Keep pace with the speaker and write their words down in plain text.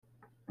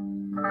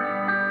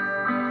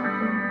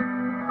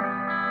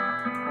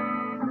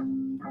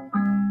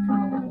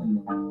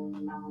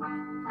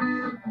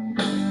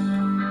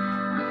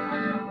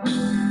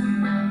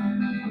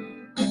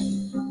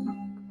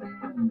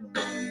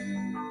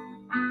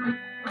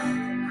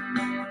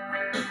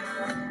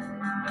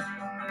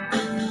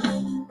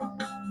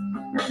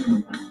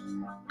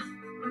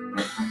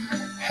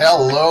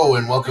Hello,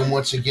 and welcome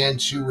once again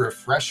to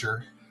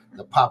Refresher,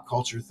 the Pop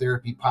Culture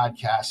Therapy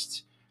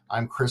Podcast.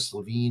 I'm Chris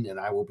Levine, and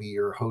I will be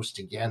your host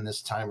again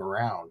this time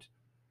around.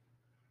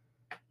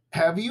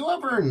 Have you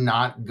ever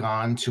not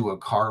gone to a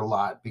car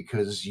lot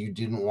because you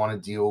didn't want to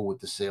deal with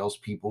the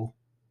salespeople?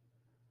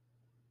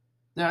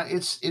 Now,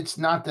 it's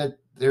not that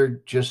they're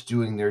just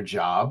doing their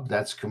job.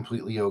 That's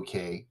completely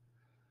okay.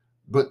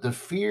 But the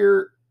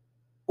fear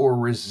or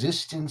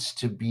resistance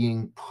to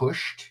being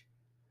pushed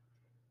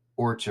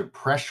or to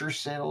pressure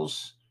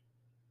sales,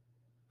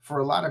 for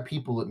a lot of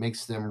people, it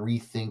makes them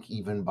rethink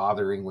even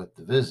bothering with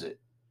the visit.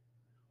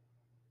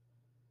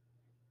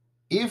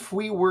 If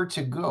we were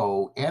to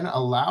go and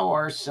allow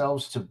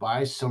ourselves to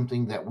buy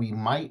something that we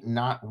might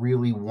not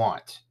really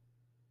want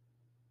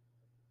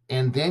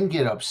and then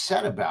get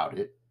upset about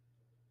it,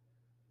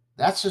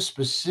 that's a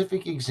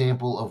specific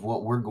example of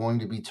what we're going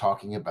to be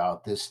talking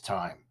about this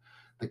time.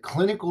 The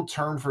clinical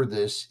term for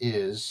this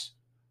is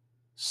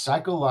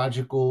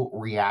psychological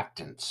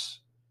reactance.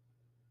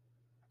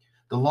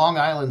 The Long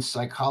Island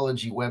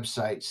Psychology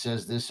website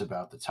says this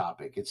about the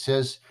topic. It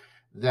says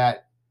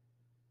that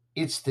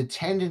it's the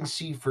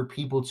tendency for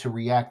people to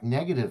react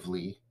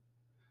negatively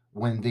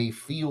when they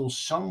feel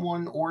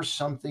someone or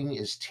something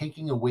is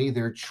taking away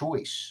their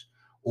choice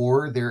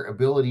or their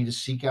ability to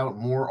seek out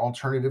more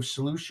alternative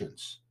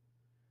solutions.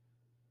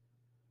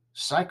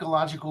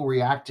 Psychological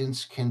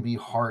reactance can be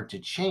hard to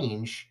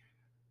change,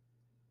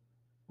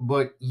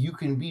 but you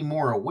can be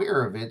more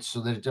aware of it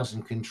so that it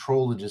doesn't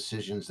control the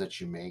decisions that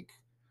you make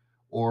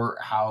or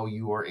how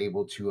you are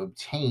able to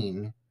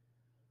obtain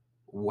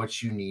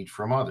what you need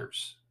from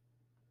others.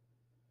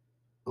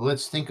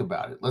 Let's think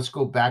about it. Let's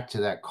go back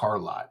to that car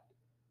lot.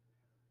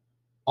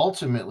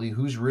 Ultimately,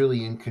 who's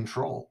really in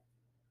control?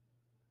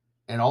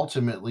 And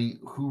ultimately,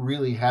 who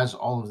really has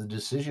all of the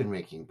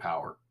decision-making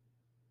power?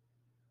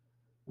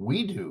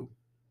 We do.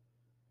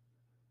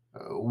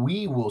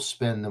 We will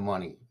spend the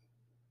money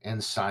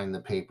and sign the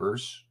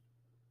papers,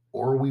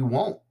 or we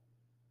won't.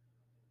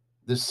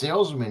 The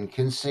salesman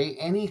can say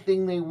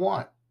anything they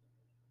want,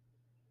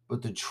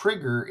 but the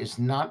trigger is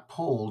not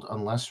pulled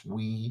unless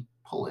we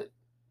pull it.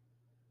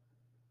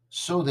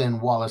 So then,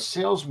 while a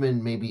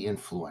salesman may be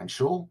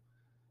influential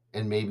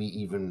and maybe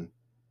even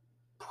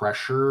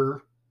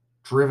pressure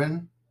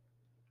driven,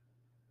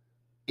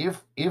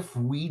 if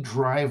we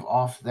drive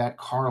off that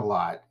car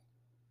lot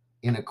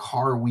in a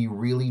car we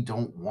really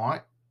don't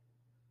want,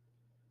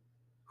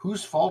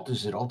 whose fault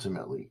is it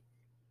ultimately?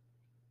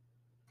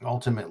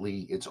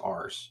 Ultimately, it's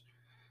ours.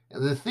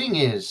 The thing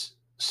is,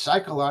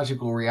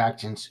 psychological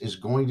reactance is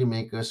going to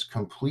make us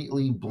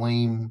completely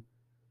blame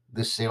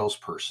the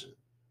salesperson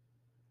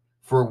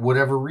for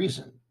whatever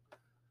reason.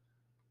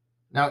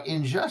 Now,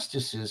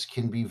 injustices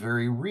can be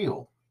very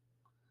real.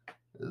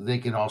 They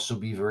can also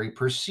be very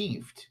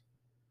perceived.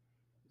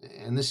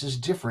 And this is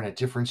different at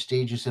different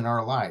stages in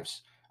our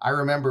lives. I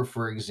remember,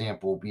 for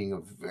example, being a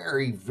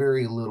very,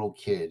 very little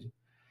kid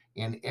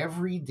and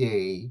every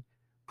day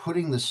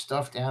putting the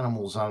stuffed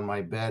animals on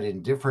my bed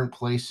in different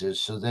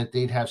places so that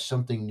they'd have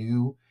something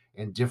new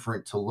and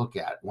different to look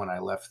at when I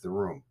left the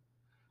room.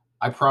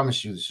 I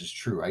promise you this is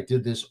true. I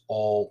did this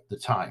all the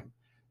time.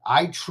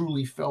 I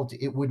truly felt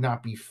it would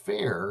not be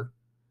fair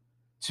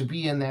to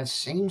be in that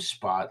same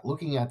spot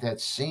looking at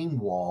that same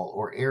wall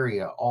or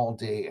area all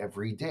day,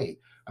 every day.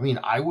 I mean,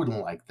 I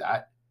wouldn't like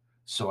that.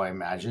 So I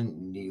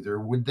imagine neither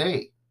would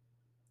they.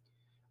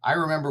 I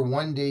remember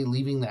one day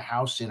leaving the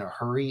house in a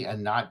hurry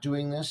and not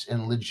doing this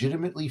and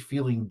legitimately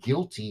feeling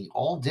guilty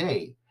all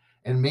day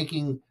and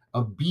making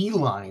a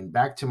beeline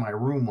back to my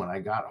room when I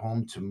got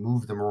home to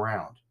move them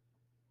around.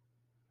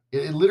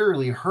 It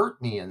literally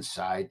hurt me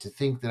inside to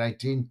think that I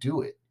didn't do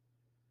it.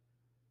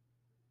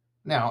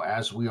 Now,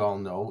 as we all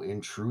know,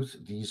 in truth,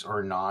 these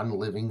are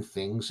non-living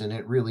things and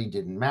it really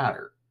didn't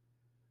matter.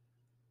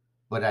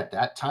 But at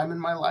that time in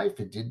my life,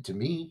 it did to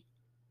me.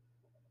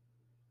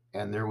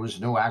 And there was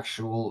no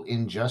actual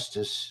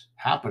injustice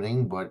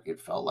happening, but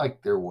it felt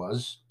like there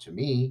was to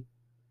me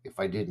if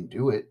I didn't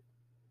do it.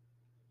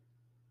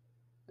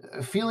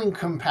 Feeling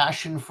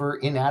compassion for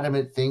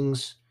inanimate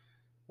things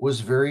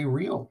was very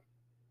real.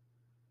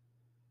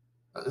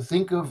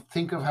 Think of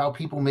how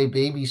people may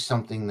baby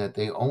something that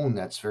they own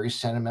that's very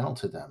sentimental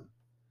to them.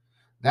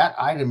 That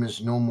item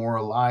is no more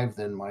alive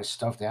than my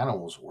stuffed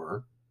animals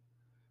were,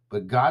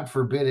 but God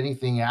forbid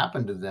anything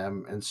happened to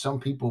them, and some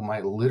people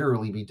might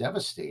literally be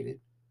devastated.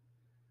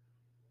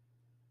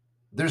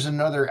 There's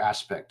another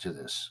aspect to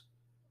this.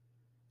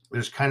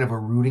 There's kind of a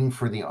rooting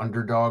for the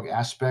underdog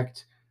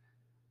aspect.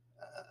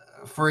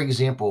 For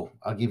example,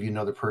 I'll give you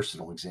another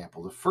personal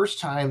example. The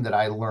first time that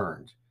I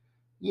learned,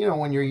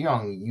 when you're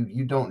young,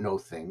 you don't know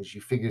things,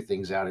 you figure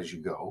things out as you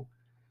go.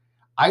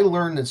 I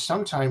learned that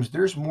sometimes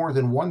there's more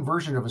than one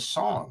version of a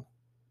song.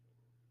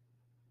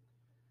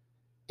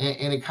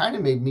 And it kind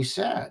of made me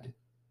sad.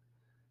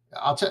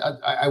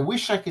 I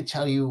wish I could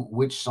tell you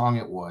which song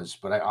it was,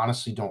 but I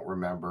honestly don't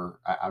remember.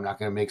 I'm not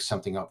going to make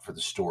something up for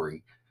the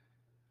story.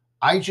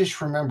 I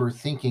just remember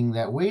thinking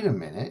that, wait a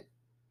minute,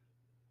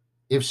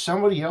 if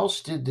somebody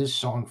else did this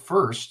song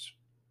first,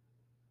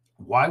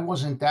 why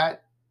wasn't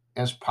that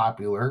as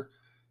popular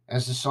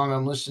as the song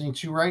I'm listening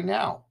to right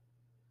now?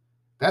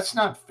 That's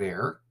not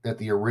fair that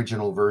the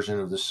original version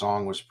of the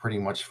song was pretty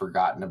much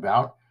forgotten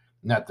about,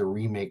 and that the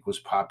remake was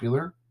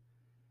popular.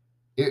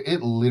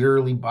 It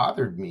literally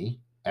bothered me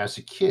as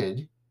a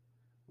kid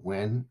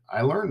when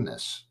I learned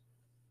this.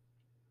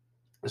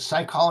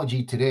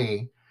 Psychology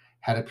Today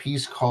had a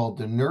piece called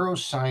The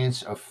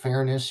Neuroscience of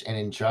Fairness and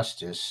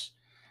Injustice: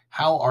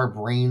 How Our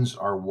Brains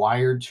Are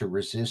Wired to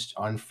Resist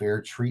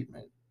Unfair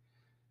Treatment.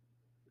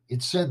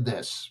 It said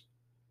this: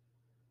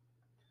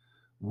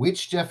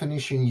 which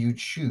definition you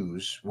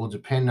choose will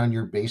depend on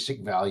your basic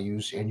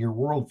values and your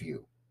worldview.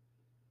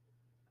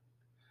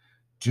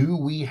 Do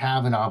we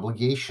have an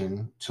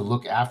obligation to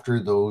look after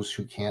those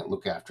who can't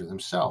look after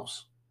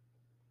themselves?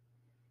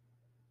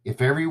 If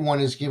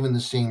everyone is given the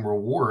same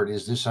reward,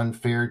 is this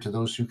unfair to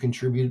those who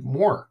contribute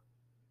more?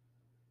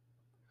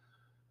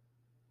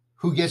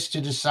 Who gets to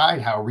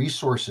decide how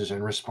resources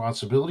and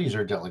responsibilities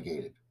are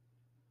delegated?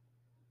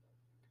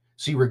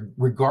 See,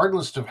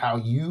 regardless of how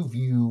you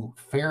view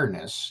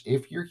fairness,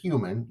 if you're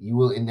human, you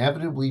will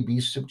inevitably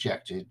be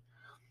subjected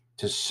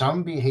to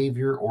some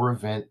behavior or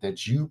event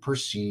that you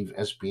perceive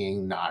as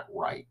being not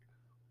right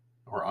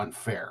or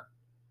unfair.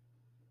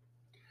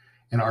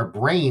 And our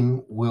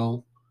brain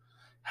will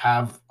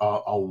have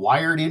a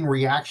wired in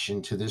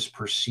reaction to this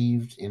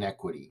perceived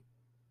inequity.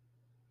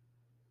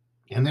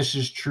 And this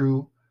is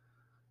true,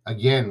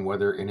 again,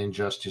 whether an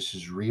injustice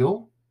is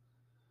real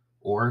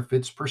or if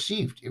it's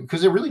perceived,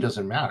 because it really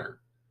doesn't matter.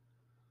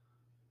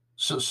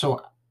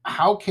 So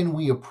how can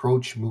we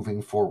approach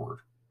moving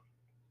forward?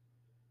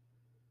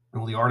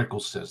 Well, the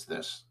article says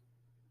this: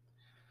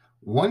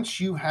 once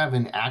you have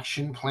an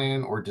action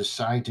plan or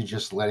decide to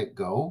just let it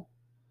go,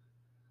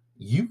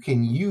 you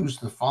can use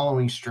the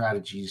following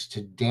strategies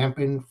to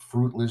dampen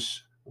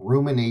fruitless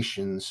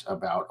ruminations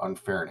about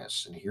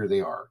unfairness. And here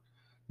they are.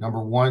 Number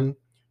one,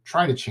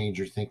 try to change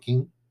your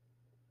thinking.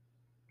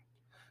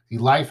 The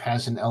life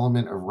has an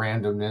element of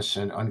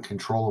randomness and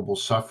uncontrollable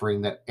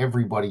suffering that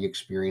everybody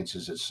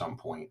experiences at some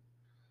point.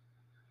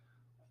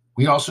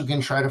 We also can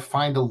try to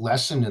find a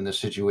lesson in the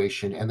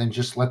situation and then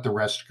just let the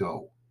rest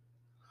go.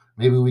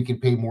 Maybe we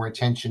can pay more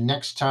attention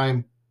next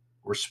time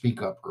or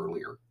speak up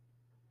earlier.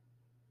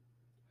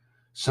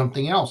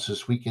 Something else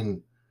is we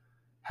can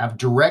have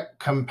direct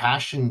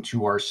compassion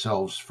to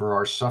ourselves for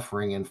our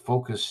suffering and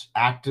focus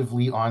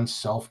actively on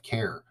self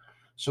care.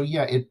 So,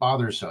 yeah, it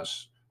bothers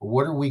us.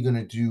 What are we going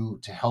to do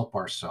to help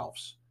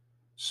ourselves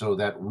so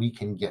that we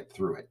can get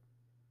through it?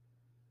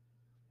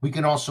 We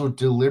can also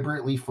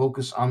deliberately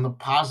focus on the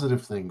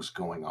positive things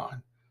going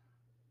on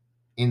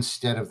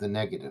instead of the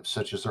negative,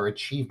 such as our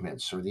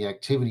achievements or the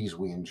activities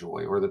we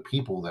enjoy or the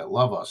people that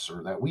love us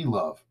or that we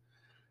love.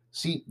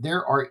 See,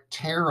 there are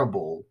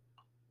terrible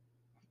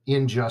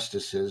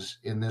injustices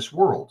in this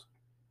world,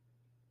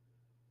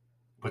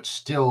 but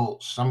still,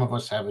 some of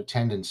us have a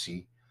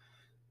tendency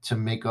to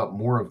make up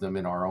more of them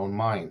in our own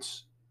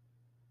minds.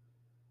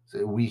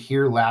 We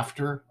hear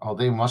laughter. Oh,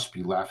 they must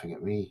be laughing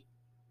at me.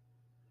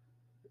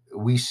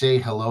 We say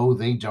hello,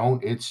 they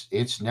don't.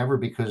 It's never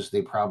because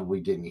they probably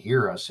didn't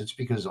hear us. It's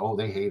because, oh,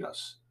 they hate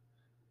us.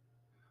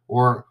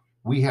 Or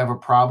we have a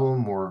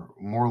problem, or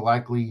more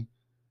likely,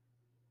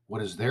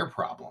 what is their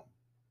problem?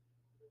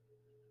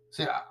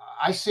 See,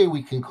 I say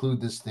we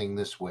conclude this thing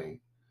this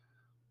way.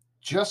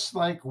 Just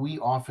like we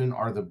often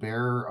are the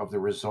bearer of the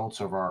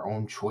results of our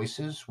own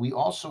choices, we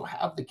also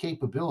have the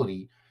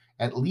capability,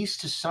 at least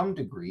to some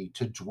degree,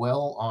 to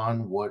dwell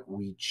on what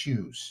we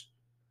choose.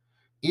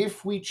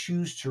 If we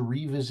choose to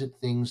revisit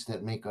things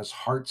that make us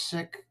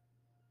heartsick,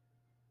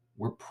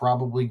 we're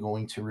probably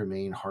going to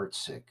remain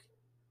heartsick.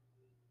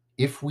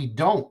 If we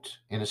don't,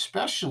 and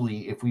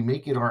especially if we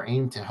make it our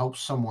aim to help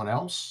someone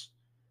else,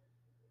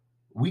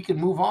 we can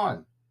move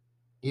on.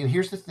 And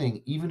here's the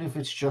thing: even if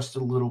it's just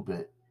a little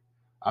bit,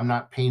 I'm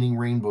not painting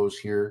rainbows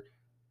here.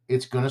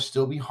 It's going to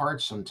still be hard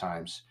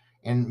sometimes.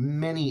 And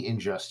many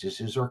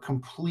injustices are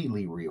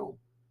completely real.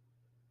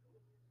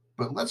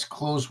 But let's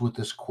close with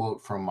this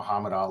quote from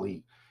Muhammad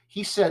Ali.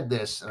 He said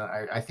this, and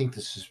I think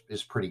this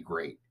is pretty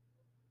great.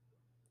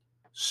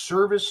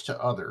 Service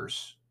to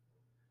others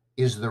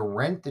is the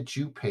rent that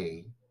you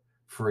pay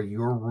for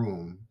your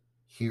room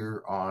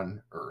here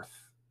on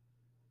earth.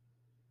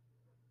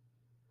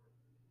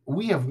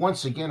 We have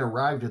once again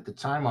arrived at the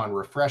time on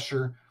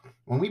Refresher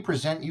when we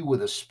present you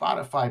with a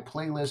Spotify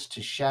playlist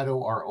to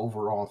shadow our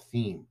overall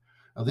theme.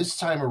 Now, this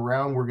time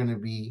around, we're going to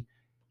be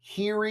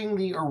hearing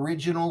the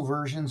original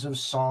versions of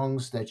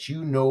songs that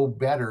you know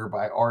better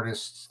by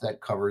artists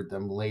that covered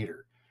them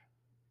later.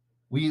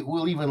 We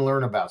will even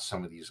learn about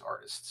some of these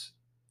artists.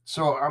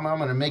 So I'm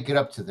going to make it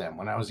up to them.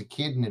 When I was a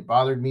kid and it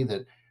bothered me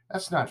that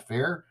That's not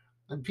fair.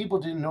 And people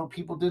didn't know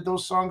people did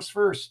those songs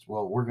first.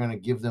 Well, we're going to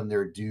give them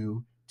their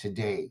due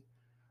today.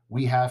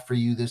 We have for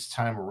you this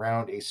time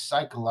around a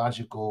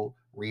psychological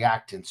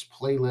reactance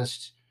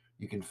playlist.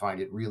 You can find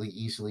it really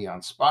easily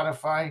on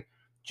Spotify.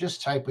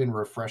 Just type in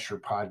refresher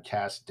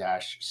podcast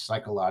dash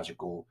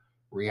psychological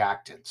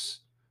reactance.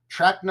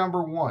 Track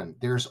number 1,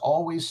 There's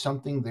Always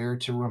Something There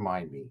to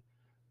Remind Me.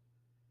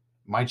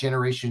 My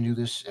generation knew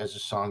this as a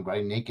song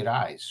by Naked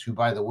Eyes, who,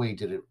 by the way,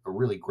 did a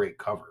really great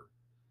cover.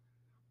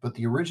 But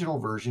the original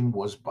version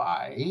was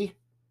by,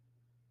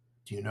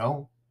 do you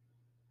know?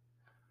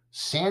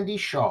 Sandie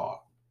Shaw.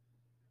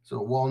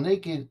 So while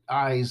Naked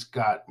Eyes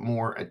got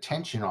more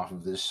attention off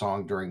of this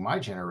song during my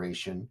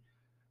generation,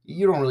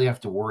 you don't really have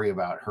to worry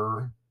about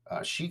her.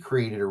 She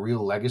created a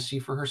real legacy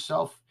for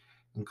herself,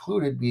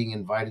 included being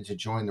invited to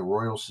join the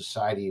Royal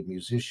Society of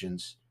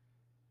Musicians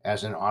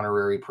as an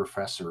honorary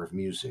professor of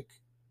music.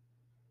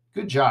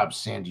 Good job,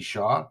 Sandie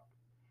Shaw.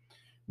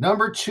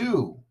 Number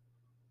 2,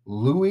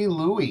 Louie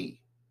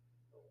Louie,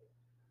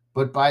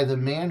 but by the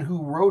man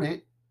who wrote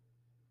it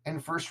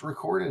and first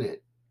recorded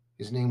it.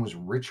 His name was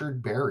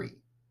Richard Berry.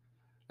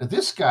 Now,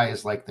 this guy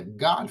is like the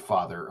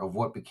godfather of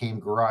what became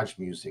garage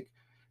music.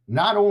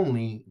 Not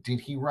only did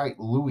he write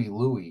Louie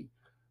Louie,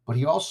 but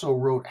he also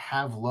wrote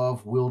Have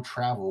Love Will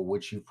Travel,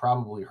 which you've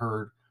probably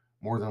heard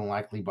more than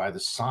likely by the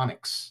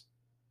Sonics.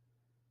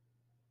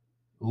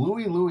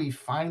 Louie Louie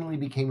finally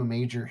became a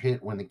major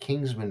hit when the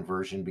Kingsmen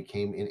version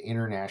became an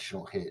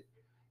international hit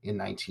in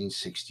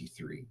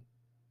 1963.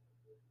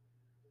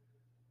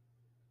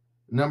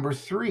 Number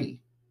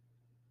 3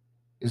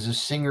 is a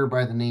singer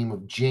by the name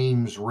of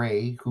James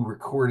Ray, who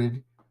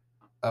recorded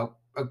a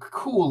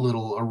cool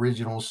little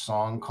original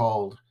song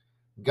called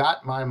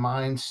Got My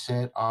Mind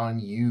Set on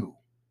You,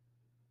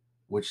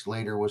 which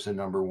later was a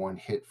number 1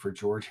 hit for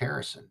George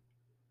Harrison.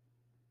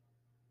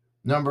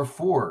 Number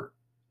 4,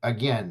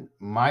 again,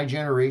 my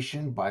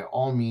generation by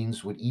all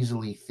means would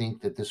easily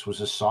think that this was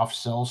a soft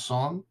cell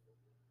song,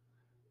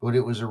 but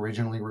it was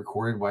originally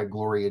recorded by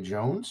Gloria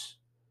Jones.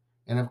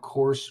 And of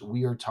course,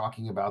 we are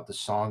talking about the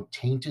song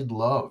Tainted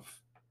Love.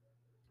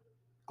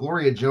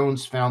 Gloria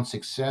Jones found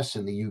success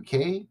in the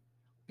UK,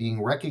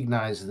 being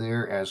recognized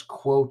there as,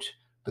 quote,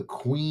 the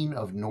Queen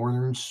of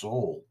Northern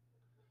Soul.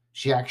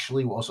 She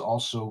actually was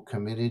also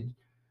committed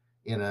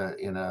in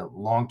a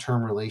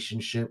long-term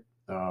relationship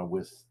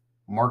with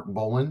Mark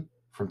Bolan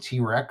from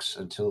T-Rex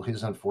until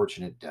his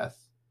unfortunate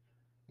death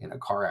in a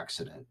car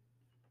accident.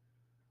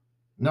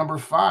 Number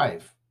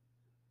 5,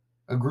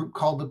 a group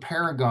called the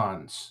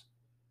Paragons.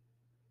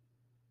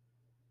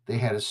 They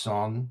had a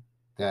song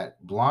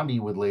that Blondie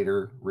would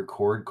later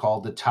record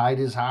called The Tide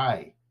is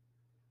High.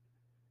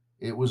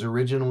 It was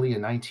originally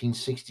a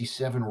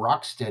 1967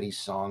 rocksteady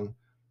song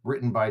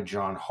written by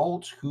John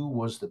Holt, who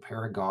was the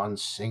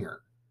Paragons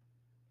singer.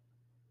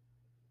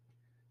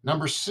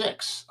 Number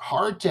 6,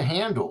 Hard to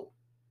Handle.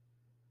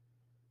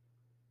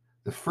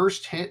 The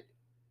first hit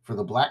for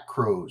the Black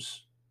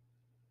Crowes,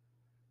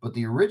 but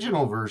the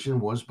original version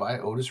was by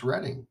Otis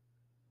Redding.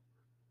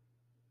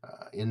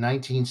 In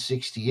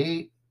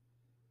 1968,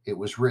 it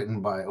was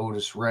written by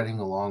Otis Redding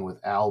along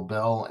with Al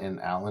Bell and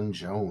Alan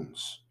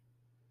Jones.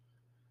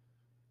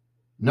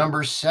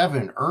 Number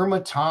 7, Irma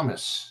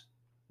Thomas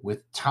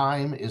with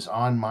Time Is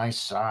on My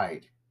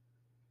Side.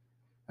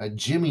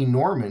 Jimmy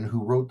Norman,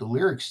 who wrote the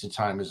lyrics to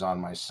Time Is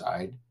on My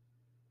Side,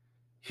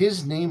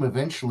 his name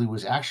eventually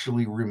was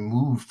actually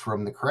removed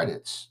from the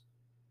credits.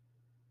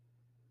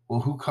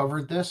 Well, who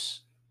covered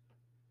this?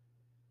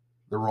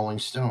 The Rolling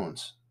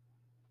Stones.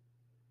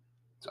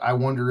 I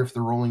wonder if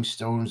the Rolling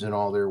Stones, in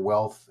all their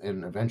wealth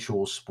and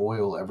eventual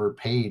spoil, ever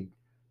paid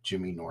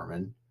Jimmy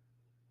Norman,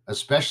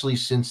 especially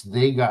since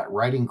they got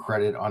writing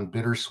credit on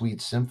Bittersweet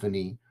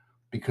Symphony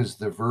because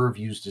the Verve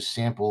used a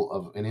sample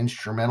of an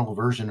instrumental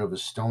version of a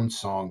Stones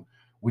song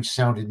which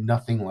sounded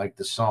nothing like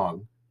the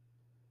song.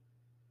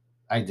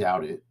 I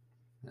doubt it.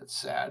 That's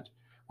sad.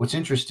 What's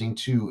interesting,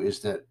 too,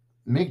 is that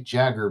Mick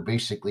Jagger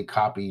basically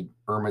copied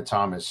Irma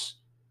Thomas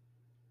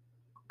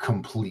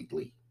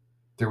completely.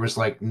 There was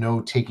like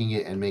no taking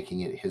it and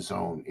making it his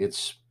own.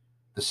 It's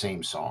the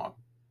same song.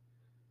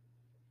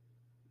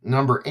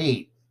 Number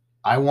 8,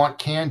 I Want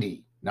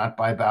Candy, not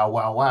by Bow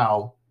Wow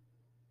Wow,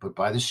 but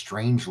by the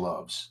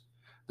Strangeloves.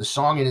 The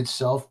song in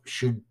itself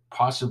should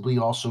possibly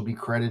also be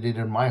credited,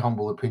 in my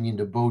humble opinion,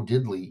 to Bo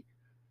Diddley,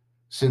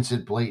 since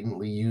it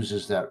blatantly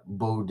uses that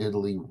Bo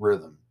Diddley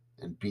rhythm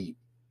and beat.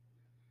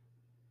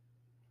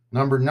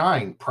 Number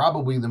 9,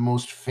 probably the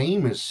most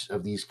famous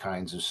of these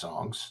kinds of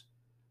songs,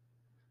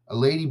 a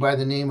lady by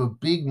the name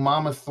of Big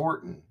Mama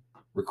Thornton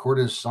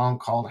recorded a song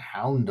called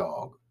Hound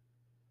Dog,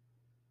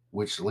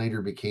 which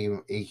later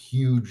became a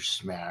huge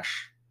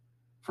smash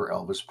for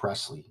Elvis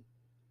Presley.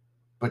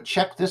 But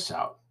check this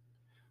out.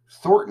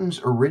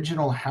 Thornton's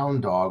original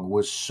Hound Dog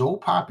was so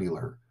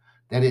popular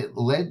that it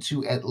led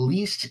to at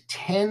least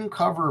 10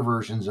 cover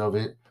versions of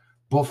it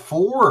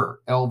before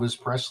Elvis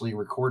Presley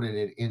recorded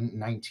it in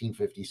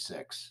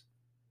 1956.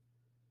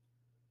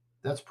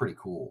 That's pretty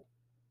cool.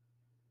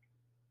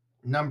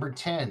 Number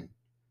 10,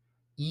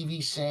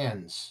 Evie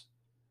Sands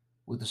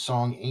with the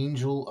song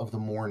Angel of the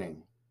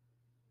Morning.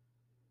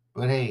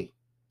 But hey,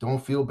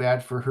 don't feel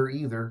bad for her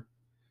either.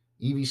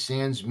 Evie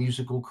Sand's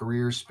musical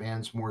career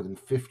spans more than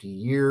 50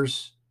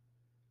 years.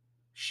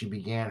 She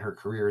began her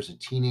career as a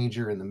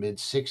teenager in the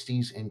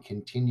mid-60s and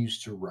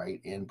continues to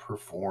write and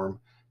perform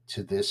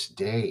to this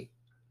day.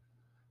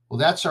 Well,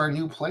 that's our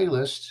new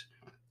playlist.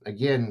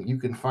 Again, you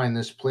can find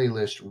this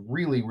playlist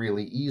really,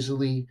 really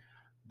easily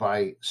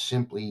by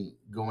simply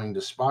going to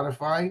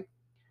Spotify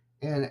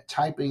and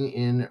typing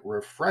in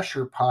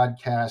Refresher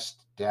Podcast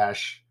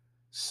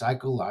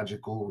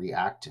Psychological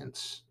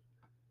Reactance.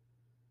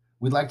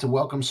 We'd like to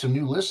welcome some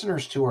new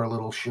listeners to our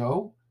little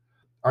show.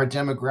 Our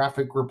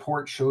demographic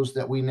report shows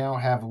that we now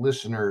have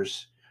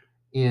listeners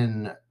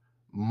in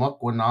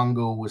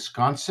Mukwonago,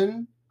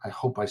 Wisconsin. I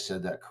hope I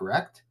said that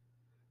correct.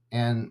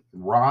 And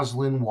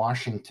Roslyn,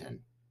 Washington.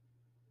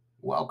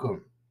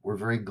 Welcome. We're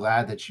very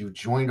glad that you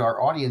joined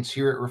our audience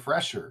here at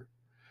Refresher.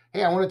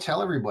 Hey, I want to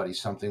tell everybody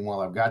something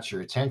while I've got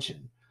your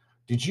attention.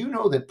 Did you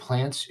know that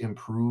plants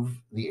improve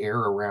the air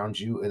around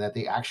you and that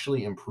they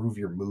actually improve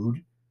your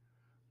mood?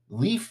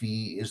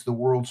 Leafy is the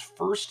world's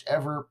first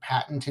ever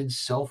patented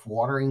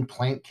self-watering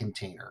plant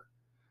container.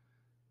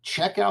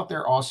 Check out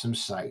their awesome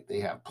site. They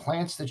have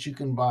plants that you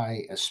can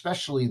buy,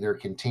 especially their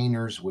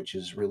containers, which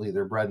is really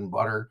their bread and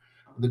butter.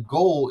 The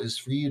goal is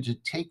for you to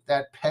take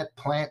that pet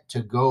plant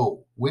to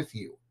go with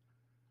you.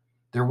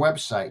 Their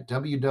website,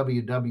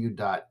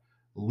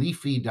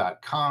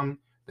 www.leafy.com.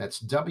 That's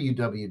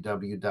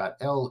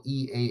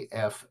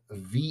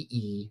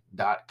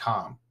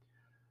www.leafve.com.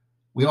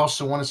 We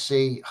also want to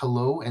say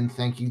hello and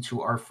thank you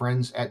to our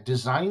friends at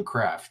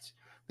Designcraft.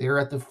 They are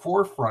at the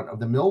forefront of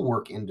the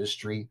millwork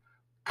industry,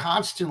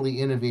 constantly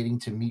innovating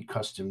to meet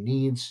custom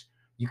needs.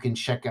 You can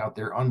check out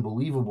their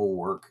unbelievable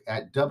work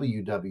at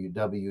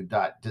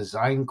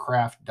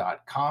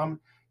www.designcraft.com.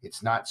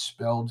 It's not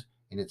spelled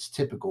in its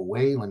typical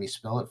way. Let me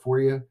spell it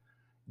for you.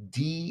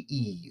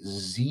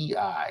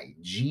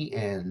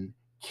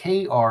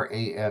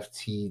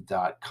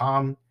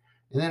 DEZIGNKRAFT.com.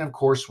 And then, of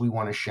course, we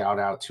want to shout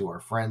out to our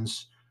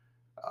friends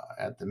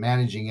at the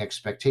Managing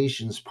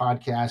Expectations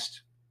podcast,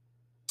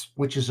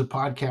 which is a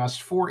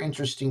podcast for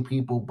interesting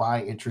people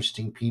by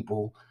interesting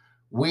people,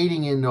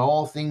 wading into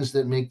all things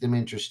that make them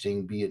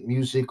interesting, be it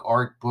music,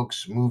 art,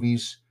 books,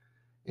 movies,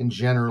 and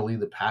generally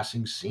the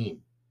passing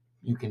scene.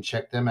 You can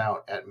check them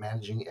out at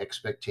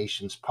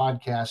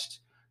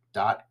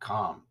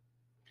managingexpectationspodcast.com.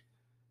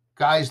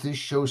 Guys, this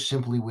show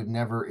simply would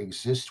never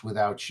exist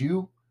without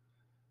you.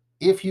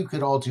 If you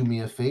could all do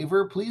me a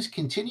favor, please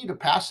continue to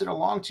pass it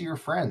along to your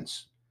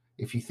friends.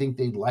 If you think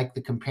they'd like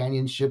the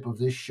companionship of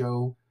this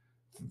show,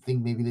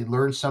 think maybe they'd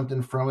learn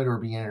something from it or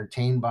be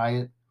entertained by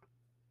it,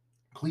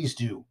 please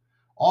do.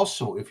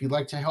 Also, if you'd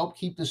like to help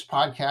keep this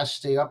podcast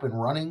stay up and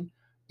running,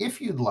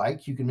 if you'd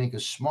like, you can make a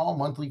small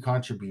monthly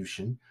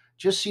contribution.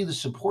 Just see the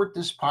support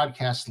this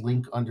podcast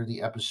link under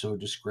the episode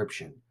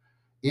description.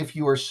 If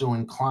you are so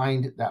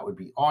inclined, that would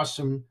be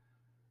awesome.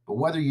 But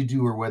whether you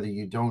do or whether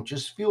you don't,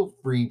 just feel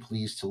free,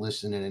 please, to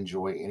listen and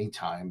enjoy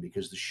anytime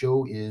because the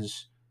show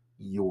is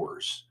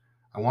yours.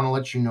 I want to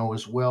let you know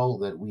as well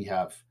that we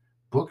have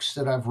books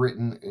that I've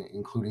written,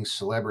 including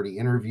celebrity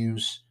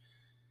interviews.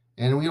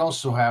 And we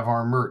also have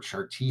our merch,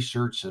 our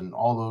t-shirts, and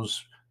all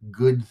those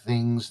good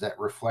things that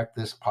reflect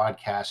this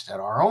podcast at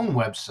our own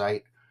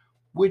website,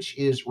 which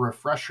is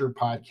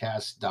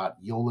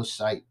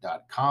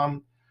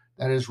refresherpodcast.yolasite.com.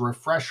 That is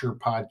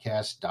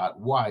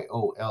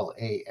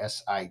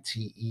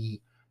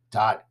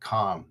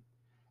refresherpodcast.yolasite.com.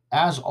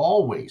 As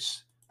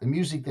always, the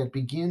music that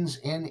begins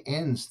and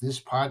ends this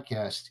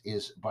podcast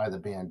is by the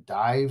band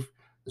Dive.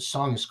 The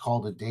song is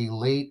called A Day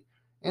Late,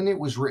 and it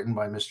was written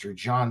by Mr.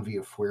 John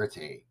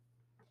Villafuerte.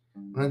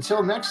 And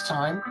until next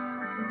time,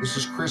 this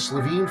is Chris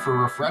Levine for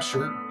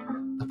Refresher,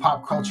 the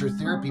Pop Culture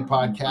Therapy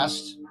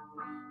Podcast.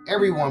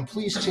 Everyone,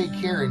 please take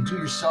care and do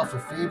yourself a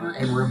favor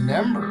and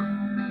remember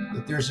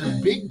that there's a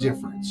big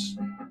difference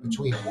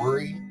between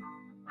worry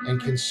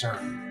and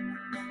concern.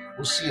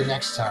 We'll see you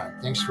next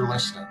time. Thanks for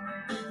listening.